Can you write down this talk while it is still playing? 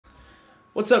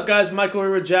What's up, guys? Michael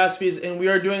here with Jaspys, and we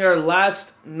are doing our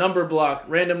last number block,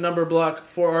 random number block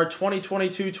for our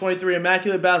 2022-23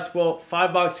 Immaculate Basketball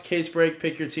 5-box case break.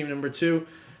 Pick your team number 2.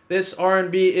 This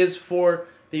R&B is for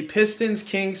the Pistons,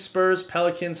 Kings, Spurs,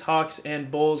 Pelicans, Hawks, and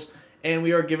Bulls, and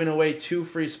we are giving away 2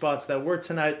 free spots that were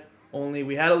tonight only.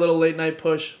 We had a little late night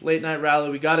push, late night rally.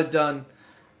 We got it done.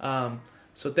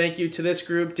 So thank you to this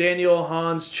group: Daniel,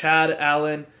 Hans, Chad,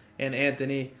 Alan, and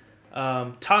Anthony.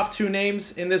 Top 2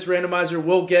 names in this randomizer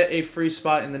will get a free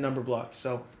spot in the number block.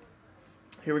 So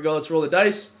here we go. Let's roll the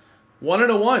dice. 1 and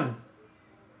a 1.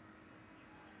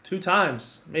 2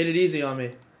 times. Made it easy on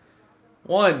me.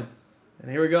 1.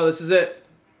 And here we go. This is it.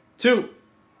 2.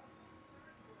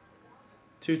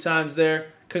 2 times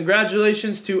there.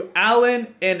 Congratulations to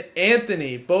Alan and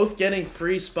Anthony, both getting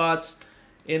free spots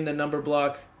in the number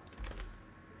block.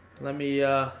 Let me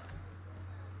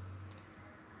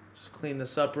just clean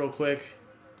this up real quick.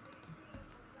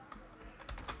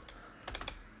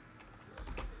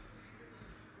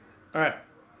 All right.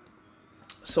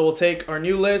 So we'll take our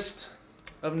new list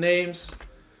of names.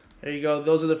 There you go.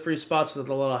 Those are the free spots with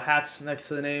the little hats next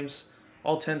to the names.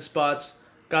 All 10 spots.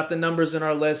 Got the numbers in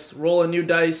our list. Roll a new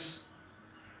dice.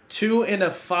 2 and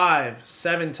a 5.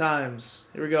 7 times.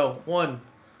 Here we go. 1,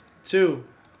 2,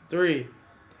 3,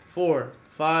 4,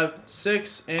 5,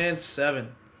 6, and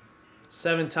 7.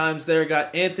 7 times there.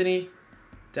 Got Anthony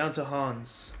down to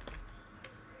Hans.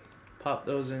 Pop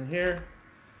those in here.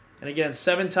 And again,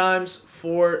 7 times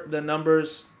for the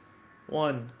numbers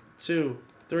 1, 2,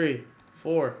 3,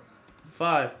 4,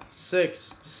 5,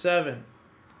 6, 7.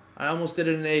 I almost did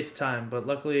it an 8th time, but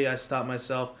luckily I stopped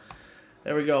myself.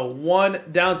 There we go.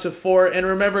 1 down to 4. And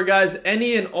remember, guys,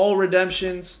 any and all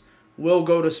redemptions will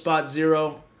go to spot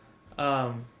 0.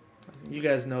 You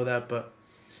guys know that, but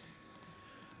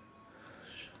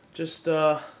just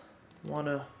want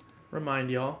to remind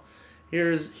y'all.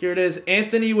 Here it is.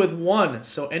 Anthony with 1.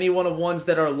 So any one of ones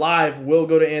that are live will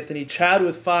go to Anthony. Chad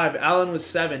with 5. Alan with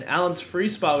 7. Alan's free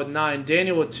spot with 9.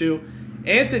 Daniel with 2.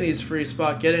 Anthony's free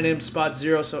spot, getting him spot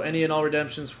 0. So any and all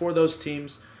redemptions for those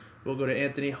teams will go to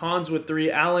Anthony. Hans with 3.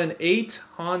 Alan 8.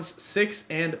 Hans 6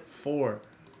 and 4.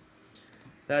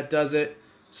 That does it.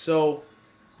 So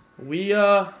we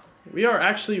are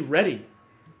actually ready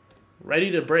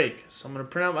to break. So I'm going to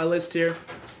print out my list here.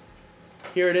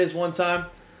 Here it is one time.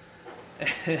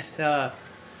 And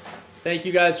thank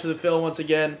you guys for the fill once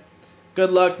again.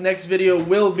 Good luck. Next video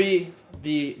will be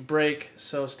the break,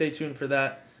 so stay tuned for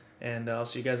that. And I'll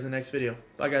see you guys in the next video.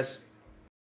 Bye, guys.